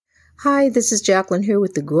Hi, this is Jacqueline here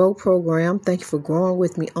with the Grow Program. Thank you for growing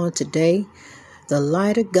with me on today. The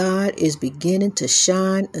light of God is beginning to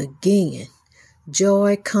shine again.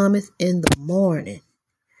 Joy cometh in the morning.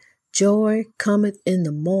 Joy cometh in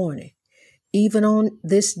the morning. Even on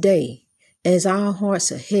this day, as our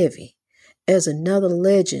hearts are heavy, as another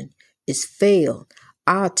legend is failed,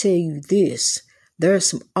 I'll tell you this. There are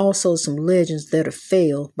also some legends that are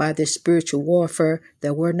failed by their spiritual warfare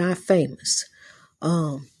that were not famous.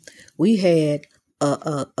 We had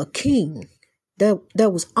a king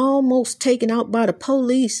that was almost taken out by the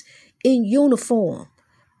police in uniform.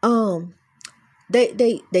 They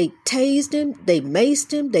tased him, they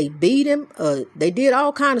maced him, they beat him, they did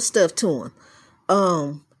all kind of stuff to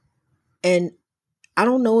him. And I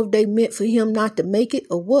don't know if they meant for him not to make it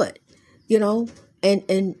or what,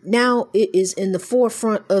 and now it is in the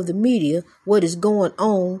forefront of the media what is going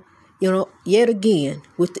on, yet again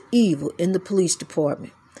with the evil in the police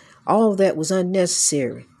department. All of that was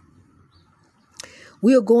unnecessary.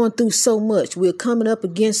 We are going through so much. We're coming up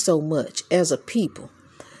against so much as a people.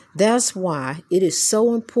 That's why it is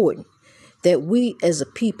so important that we as a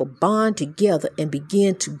people bond together and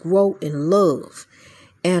begin to grow in love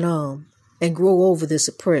and grow over this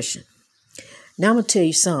oppression. Now I'm going to tell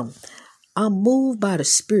you something. I'm moved by the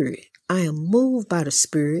Spirit. I am moved by the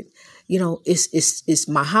Spirit. It's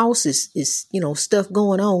my house is stuff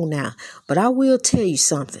going on now. But I will tell you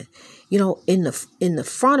something. In the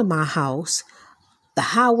front of my house, the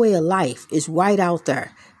highway of life is right out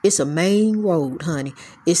there. It's a main road, honey.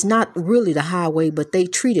 It's not really the highway, but they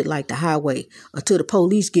treat it like the highway until the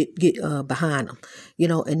police get behind them,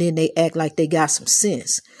 and then they act like they got some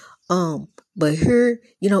sense. But here,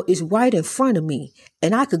 it's right in front of me,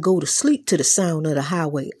 and I could go to sleep to the sound of the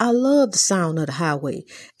highway. I love the sound of the highway,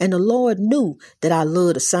 and the Lord knew that I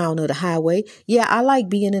love the sound of the highway. Yeah, I like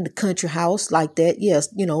being in the country house like that.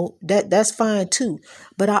 Yes, that's fine too.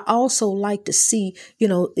 But I also like to see,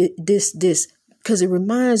 this. Because it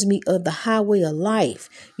reminds me of the highway of life,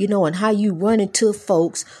 and how you run into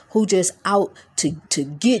folks who just out to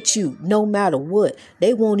get you no matter what.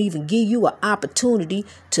 They won't even give you an opportunity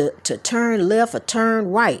to turn left or turn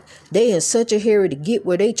right. They in such a hurry to get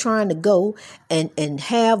where they trying to go and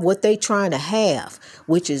have what they trying to have,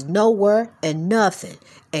 which is nowhere and nothing,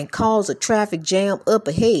 and cause a traffic jam up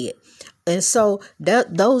ahead. And so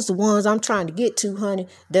those are the ones I'm trying to get to, honey,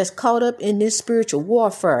 that's caught up in this spiritual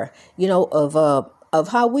warfare, of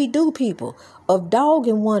how we do people, of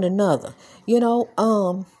dogging one another. We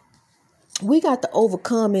got to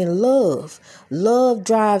overcome in love. Love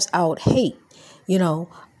drives out hate.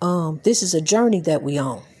 This is a journey that we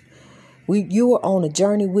on. You are on a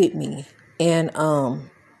journey with me, and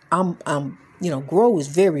I'm Grow is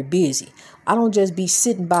very busy. I don't just be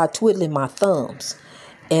sitting by twiddling my thumbs.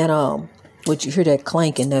 And what you hear that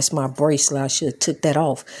clanking, that's my bracelet. I should have took that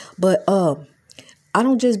off. But I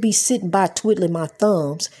don't just be sitting by twiddling my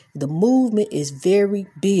thumbs. The movement is very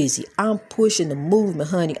busy. I'm pushing the movement,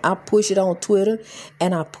 honey. I push it on Twitter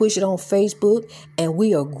and I push it on Facebook, and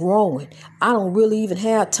we are growing. I don't really even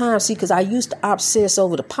have time, because I used to obsess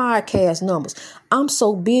over the podcast numbers. I'm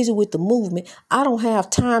so busy with the movement, I don't have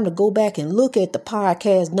time to go back and look at the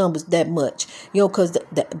podcast numbers that much. Because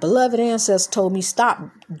the beloved ancestor told me stop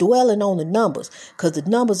dwelling on the numbers, because the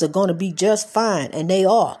numbers are going to be just fine, and they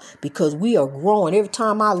are, because we are growing. Every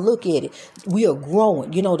time I look at it, we are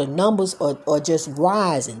growing. The numbers are just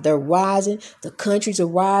rising. They're rising. The countries are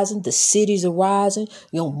rising. The cities are rising.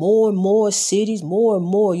 More and more cities, more and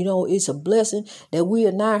more. It's a blessing that we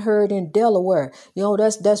are not heard in Delaware.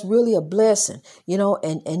 That's really a blessing.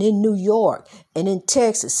 And in New York and in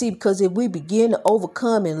Texas. See, because if we begin to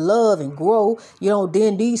overcome and love and grow,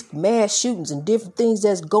 then these mass shootings and different things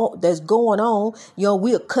that's going on,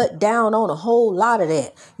 we'll cut down on a whole lot of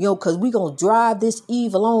that, because we're going to drive this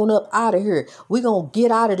evil on up out of here. We're going to get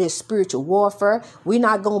out of this spiritual warfare. We're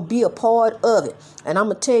not going to be a part of it. And I'm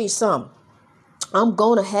going to tell you something. I'm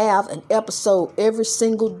going to have an episode every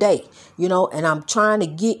single day, and I'm trying to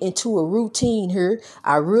get into a routine here.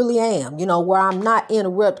 I really am, where I'm not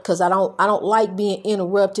interrupted, because I don't like being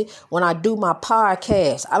interrupted when I do my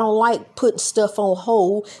podcast. I don't like putting stuff on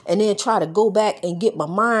hold and then try to go back and get my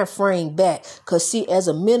mind frame back. Because see, as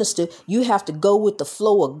a minister, you have to go with the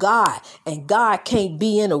flow of God, and God can't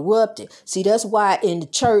be interrupted. See, that's why in the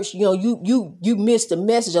church, you miss the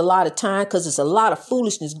message a lot of time, because it's a lot of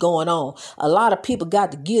foolishness going on. A lot of of people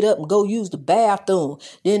got to get up and go use the bathroom.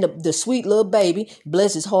 Then the sweet little baby,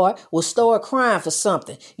 bless his heart, will start crying for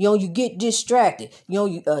something. You get distracted.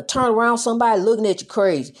 You turn around, somebody looking at you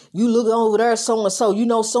crazy. You look over there,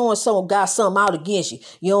 so-and-so, so-and-so got something out against you.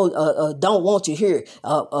 Don't want you here.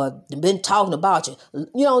 Been talking about you.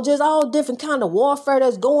 Just all different kind of warfare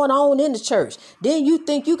that's going on in the church. Then you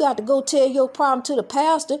think you got to go tell your problem to the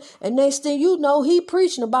pastor, and next thing you know, he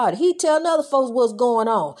preaching about it. He telling other folks what's going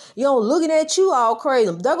on. Looking at you all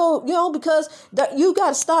crazy. They're going, because you got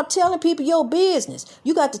to stop telling people your business.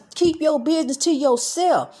 You got to keep your business to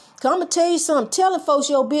yourself. Cause I'm going to tell you something. Telling folks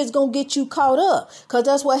your business going to get you caught up. Because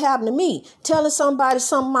that's what happened to me. Telling somebody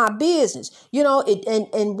some of my business.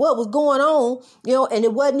 And what was going on, and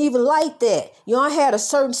it wasn't even like that. I had a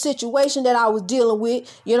certain situation that I was dealing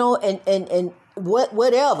with, and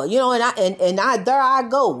whatever, and there I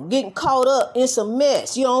go, getting caught up in some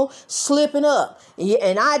mess, slipping up.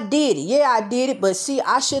 And I did it. Yeah, I did it. But see,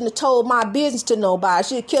 I shouldn't have told my business to nobody. I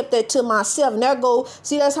should have kept that to myself. And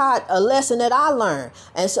that's how a lesson that I learned.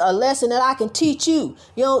 And so a lesson that I can teach you.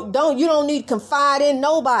 You don't need to confide in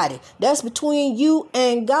nobody. That's between you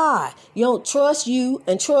and God. Trust you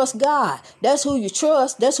and trust God. That's who you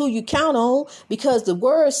trust. That's who you count on, because the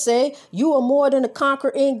words say you are more than a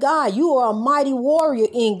conqueror in God. You are a mighty warrior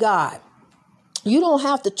in God. You don't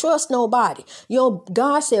have to trust nobody.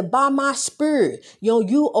 God said, by my spirit,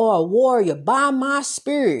 you are a warrior by my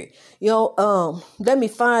spirit. Let me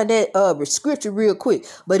find that scripture real quick.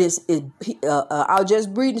 But I'll just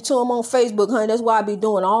read it to him on Facebook, honey. That's what I be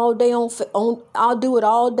doing all day I'll do it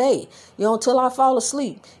all day, until I fall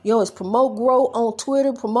asleep. It's Promote Grow on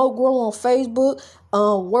Twitter, Promote Grow on Facebook,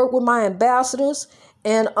 work with my ambassadors.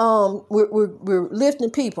 And we're lifting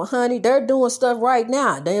people, honey. They're doing stuff right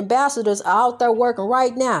now. The ambassadors are out there working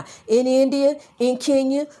right now in India, in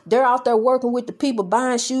Kenya. They're out there working with the people,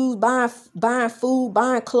 buying shoes, buying food,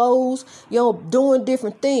 buying clothes, doing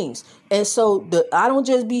different things. And so I don't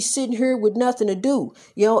just be sitting here with nothing to do.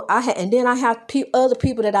 And then I have other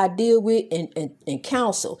people that I deal with and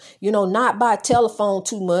counsel, not by telephone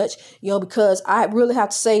too much, because I really have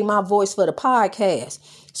to save my voice for the podcast.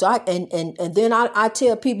 So and then I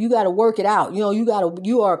tell people, you got to work it out.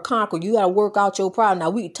 You are a conqueror. You got to work out your problem. Now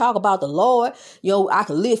we can talk about the Lord. I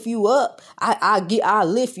can lift you up. I'll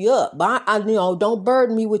lift you up. But don't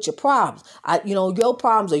burden me with your problems. Your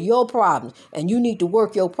problems are your problems, and you need to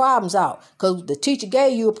work your problems out. Because the teacher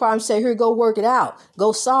gave you a problem, say, here, go work it out.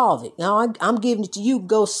 Go solve it. Now I'm giving it to you.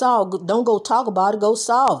 Go solve. Don't go talk about it. Go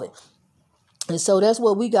solve it. And so that's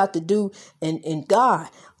what we got to do in God.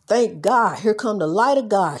 Thank God. Here come the light of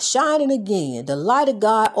God shining again. The light of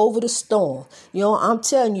God over the storm. I'm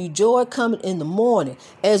telling you, joy coming in the morning.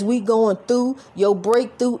 As we going through, your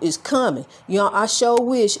breakthrough is coming. I sure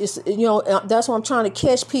wish it's, that's why I'm trying to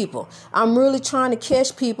catch people. I'm really trying to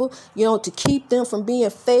catch people, to keep them from being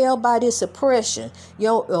failed by this oppression.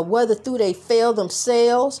 Whether through they fail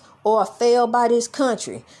themselves or failed by this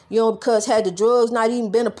country, because had the drugs not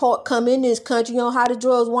even been come in this country, how the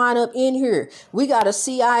drugs wind up in here. We got a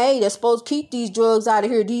CIA that's supposed to keep these drugs out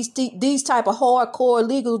of here, these type of hardcore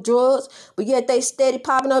legal drugs, but yet they steady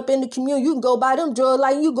popping up in the community. You can go buy them drugs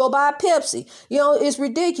like you go buy a Pepsi. It's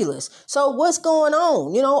ridiculous. So what's going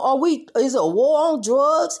on? Is it a war on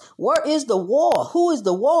drugs? Where is the war? Who is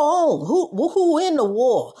the war on? Who in the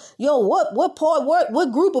war?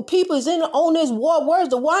 What group of people is on this war? Where's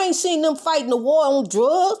the why? Seen them fighting the war on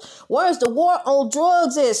drugs. Where's the war on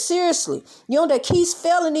drugs at? Seriously, that keeps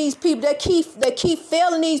failing these people. That keep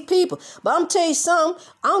failing these people. But I'm telling you something.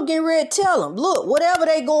 I'm getting ready to tell them. Look, whatever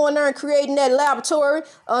they going there and creating that laboratory,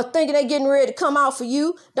 thinking they getting ready to come out for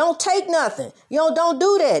you. Don't take nothing. Don't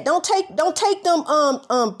do that. Don't take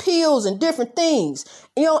them pills and different things.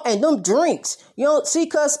 And them drinks. See,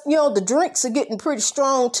 cause the drinks are getting pretty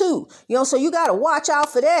strong too. So you got to watch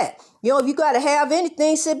out for that. If you got to have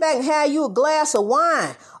anything, sit back and have you a glass of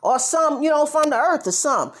wine or something, from the earth or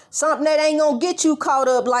something that ain't going to get you caught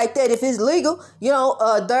up like that if it's legal,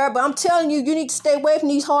 there. But I'm telling you, you need to stay away from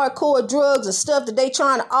these hardcore drugs and stuff that they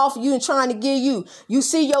trying to offer you and trying to give you. You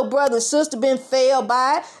see your brother and sister been failed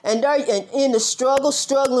by it, and they're in the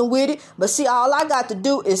struggling with it. But see, all I got to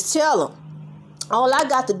do is tell them. All I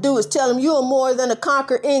got to do is tell them you are more than a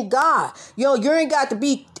conqueror in God. You ain't got to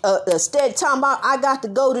be steady talking about, I got to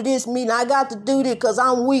go to this meeting. I got to do this because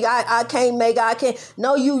I'm weak. I can't make it. I can't.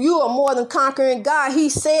 No, you are more than conquering God. He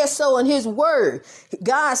says so in his word.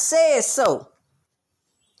 God says so.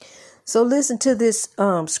 So listen to this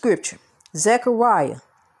scripture. Zechariah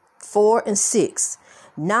 4:6.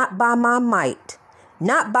 Not by my might,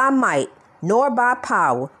 nor by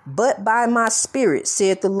power, but by my spirit,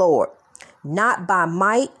 said the Lord. not by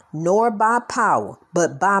might nor by power,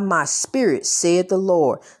 but by my spirit, said the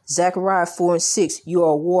Lord. Zechariah 4:6. You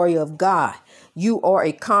are a warrior of God. You are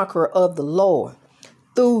a conqueror of the Lord.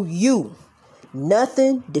 Through you,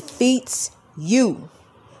 nothing defeats you.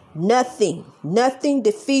 Nothing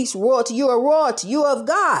defeats royalty. You are royalty. You are of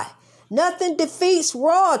God. Nothing defeats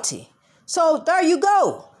royalty. So there you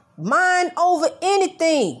go. Mind over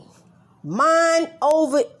anything. Mind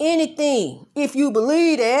over anything. If you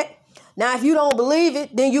believe that. Now, if you don't believe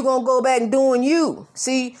it, then you're going to go back and doing you.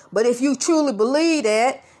 See, but if you truly believe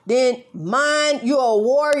that, then you're a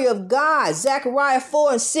warrior of God. Zechariah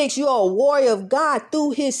 4:6, you are a warrior of God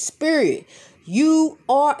through his spirit. You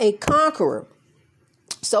are a conqueror.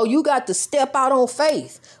 So you got to step out on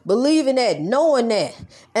faith, believing that, knowing that,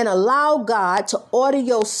 and allow God to order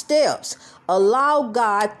your steps. Allow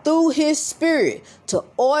God through his spirit to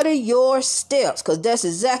order your steps, because that's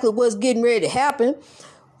exactly what's getting ready to happen.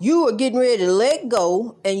 You are getting ready to let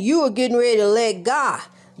go, and you are getting ready to let God.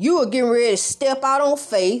 You are getting ready to step out on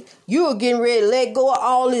faith. You are getting ready to let go of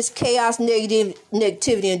all this chaos,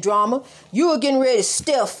 negativity, and drama. You are getting ready to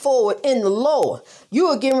step forward in the Lord. You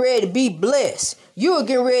are getting ready to be blessed. You are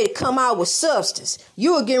getting ready to come out with substance.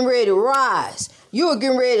 You are getting ready to rise. You are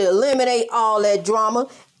getting ready to eliminate all that drama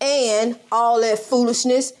and all that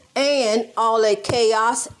foolishness and all that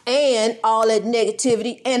chaos and all that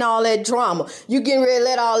negativity and all that drama. You getting ready to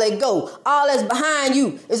let all that go. All that's behind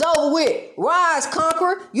you is over with. Rise,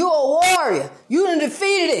 conqueror. You're a warrior. You done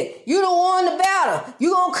defeated it. You done won the battle.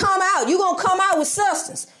 You gonna come out. You gonna come out with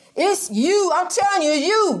substance. It's you. I'm telling you,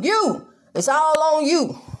 it's you. It's all on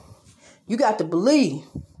you. You got to believe.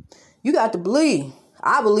 You got to believe.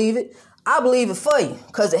 I believe it. I believe it for you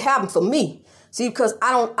because it happened for me. See, because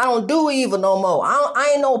I don't do evil no more.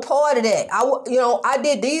 I ain't no part of that. I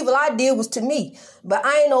did the evil I did was to me, but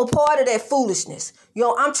I ain't no part of that foolishness.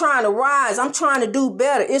 I'm trying to rise. I'm trying to do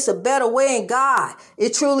better. It's a better way in God.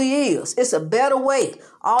 It truly is. It's a better way.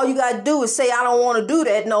 All you got to do is say, I don't want to do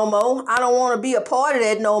that no more. I don't want to be a part of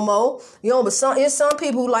that no more. But it's some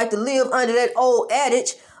people who like to live under that old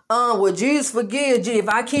adage. Well, Jesus forgive. If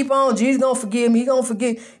I keep on, Jesus gonna forgive me. He gonna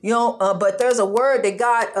forgive. But there's a word that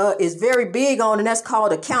God is very big on, and that's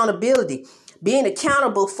called accountability. Being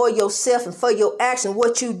accountable for yourself and for your action,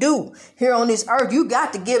 what you do here on this earth. You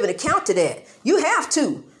got to give an account to that. You have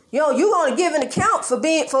to. You're gonna give an account for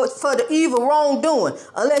for the evil wrongdoing,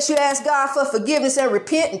 unless you ask God for forgiveness and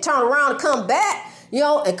repent and turn around and come back.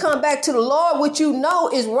 And come back to the Lord, which you know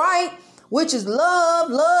is right. Which is love.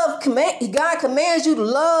 God commands you to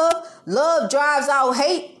love. Love drives out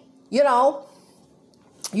hate. You are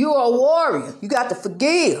a warrior. You got to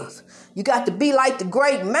forgive. You got to be like the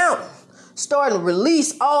great mountain. Starting to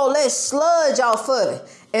release all that sludge off of it.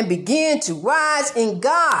 And begin to rise in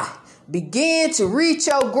God. Begin to reach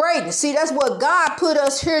your greatness. See, that's what God put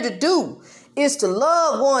us here to do. Is to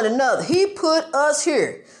love one another. He put us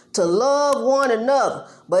here to love one another.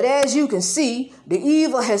 But as you can see, the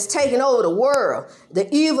evil has taken over the world.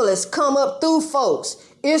 The evil has come up through folks.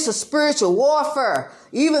 It's a spiritual warfare.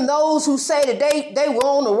 Even those who say that they were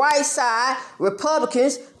on the right side,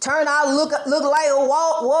 Republicans, turn out to look like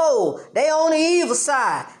whoa, they on the evil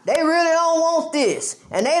side. They really don't want this,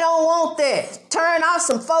 and they don't want that. Turn out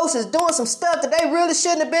some folks is doing some stuff that they really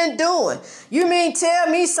shouldn't have been doing. You mean tell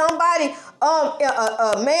me somebody,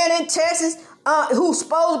 a man in Texas, who's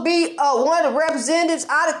supposed to be one of the representatives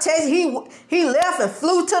out of Texas, he left and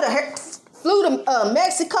flew to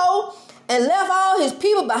Mexico and left all his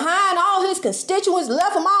people behind, all his constituents,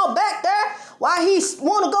 left them all back there while he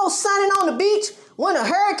want to go sunning on the beach when a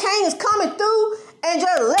hurricane is coming through, and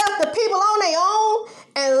just left the people on their own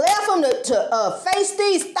and left them to face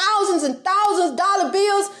these thousands and thousands dollar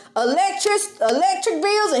bills, electric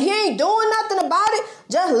bills, and he ain't doing nothing about it.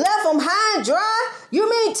 Just left them high and dry. You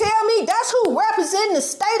mean tell me that's who representing the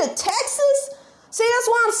state of Texas? See, that's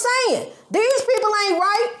what I'm saying. These people ain't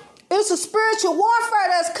right. It's a spiritual warfare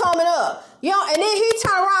that's coming up. And then he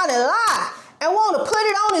turn around and lie and want to put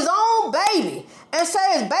it on his own baby and say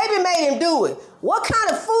his baby made him do it. What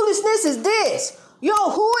kind of foolishness is this?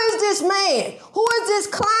 Who is this man? Who is this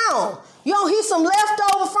clown? He's some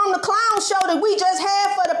leftover from the clown show that we just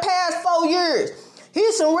had for the past 4 years.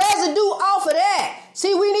 Here's some residue off of that.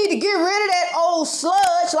 See, we need to get rid of that old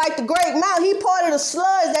sludge like the great mountain. He part of the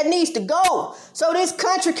sludge that needs to go so this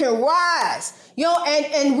country can rise,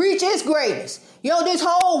 and reach its greatness. This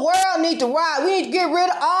whole world needs to rise. We need to get rid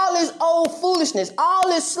of all this old foolishness, all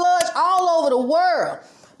this sludge all over the world,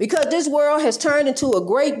 because this world has turned into a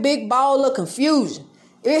great big ball of confusion.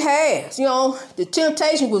 It has. The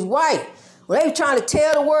temptation was right. When they were trying to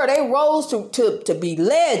tell the world, they rose to be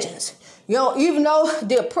legends. Even though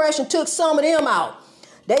the oppression took some of them out,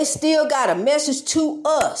 they still got a message to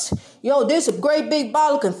us. This is a great big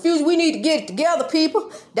ball of confusion. We need to get it together,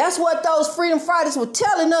 people. That's what those freedom fighters were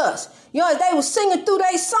telling us. As they were singing through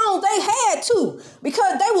their songs, they had to,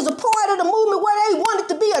 because they was a part of the movement where they wanted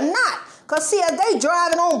to be or not. Because, see, as they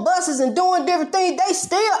driving on buses and doing different things, they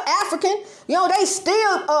still African. They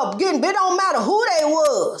still getting, it don't matter who they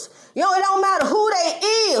was. It don't matter who they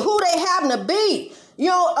is, who they happen to be.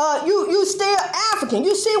 You still African.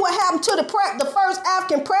 You see what happened to the first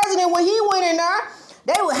African president when he went in there?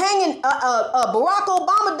 They were hanging Barack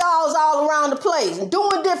Obama dolls all around the place and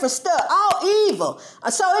doing different stuff, all evil.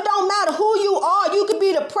 So it don't matter who you are. You could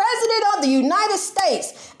be the president of the United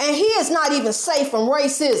States, and he is not even safe from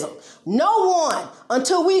racism. No one,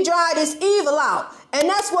 until we drive this evil out. And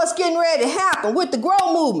that's what's getting ready to happen with the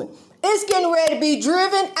Grow movement. It's getting ready to be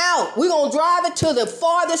driven out. We're going to drive it to the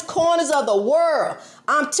farthest corners of the world.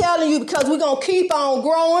 I'm telling you, because we're going to keep on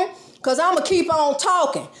growing. Because I'm going to keep on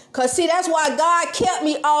talking. Because, see, that's why God kept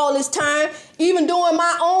me all this time, even doing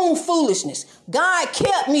my own foolishness. God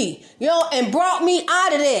kept me, and brought me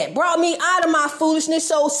out of that, brought me out of my foolishness.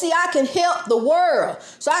 So, see, I can help the world.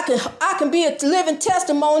 So I can be a living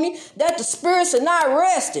testimony that the spirits are not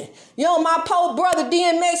resting. My poor brother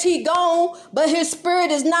DMX, he gone, but his spirit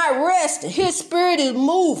is not resting. His spirit is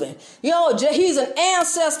moving. He's an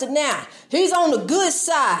ancestor now. He's on the good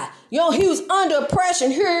side. He was under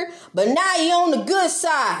oppression here, but now he on the good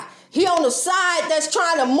side. He on the side that's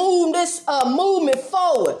trying to move this movement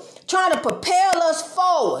forward, trying to propel us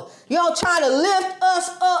forward, trying to lift us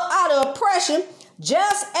up out of oppression,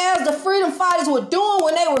 just as the freedom fighters were doing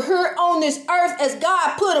when they were here on this earth, as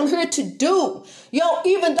God put them here to do.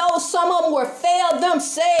 Even though some of them were failed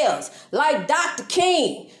themselves, like Dr.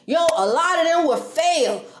 King, a lot of them were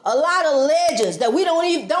failed. A lot of legends that we don't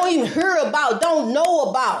even hear about, don't know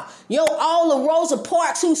about. All the Rosa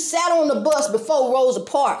Parks who sat on the bus before Rosa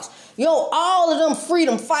Parks. All of them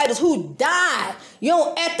freedom fighters who died,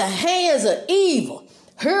 at the hands of evil.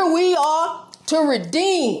 Here we are to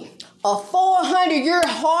redeem a 400-year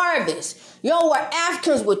harvest, where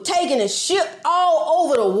Africans were taken and shipped all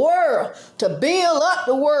over the world to build up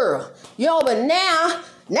the world. But now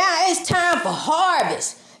it's time for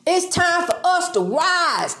harvest. It's time for us to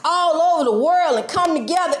rise all over the world and come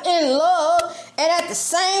together in love. And at the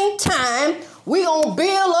same time, we're going to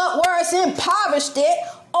build up where it's impoverished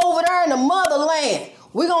over there in the motherland.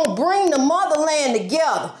 We're going to bring the motherland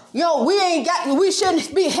together. We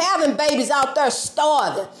shouldn't be having babies out there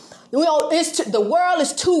starving. The world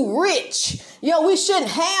is too rich. We shouldn't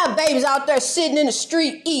have babies out there sitting in the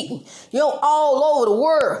street eating, all over the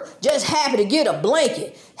world, just happy to get a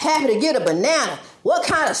blanket, happy to get a banana. What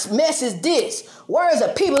kind of mess is this? Where is the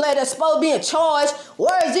people that are supposed to be in charge?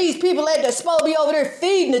 Where is these people that are supposed to be over there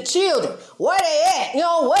feeding the children? Where they at?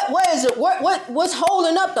 What is it? What's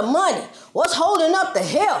holding up the money? What's holding up the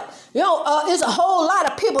help? There's a whole lot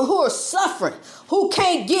of people who are suffering, who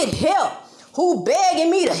can't get help, who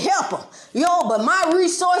begging me to help them. But my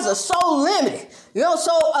resources are so limited.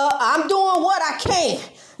 So I'm doing what I can.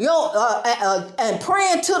 And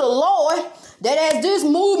praying to the Lord that as this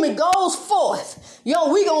movement goes forth,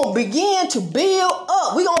 we're going to begin to build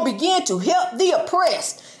up. We're going to begin to help the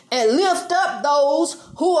oppressed and lift up those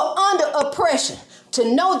who are under oppression,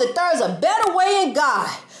 to know that there's a better way in God.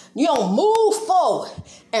 Move forward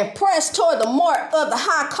and press toward the mark of the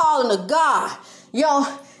high calling of God.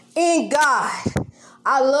 In God.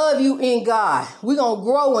 I love you in God. We're going to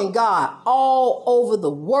grow in God all over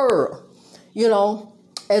the world.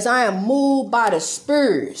 As I am moved by the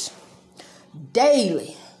spirits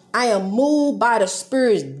daily. I am moved by the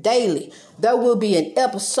spirits daily. There will be an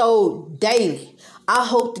episode daily. I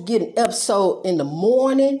hope to get an episode in the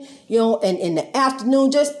morning, and in the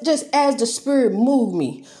afternoon, just as the spirit moved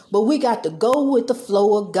me. But we got to go with the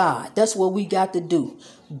flow of God. That's what we got to do.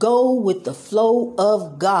 Go with the flow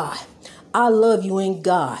of God. I love you in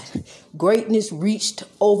God. Greatness reached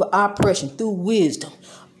over oppression through wisdom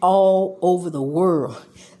all over the world.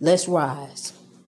 Let's rise.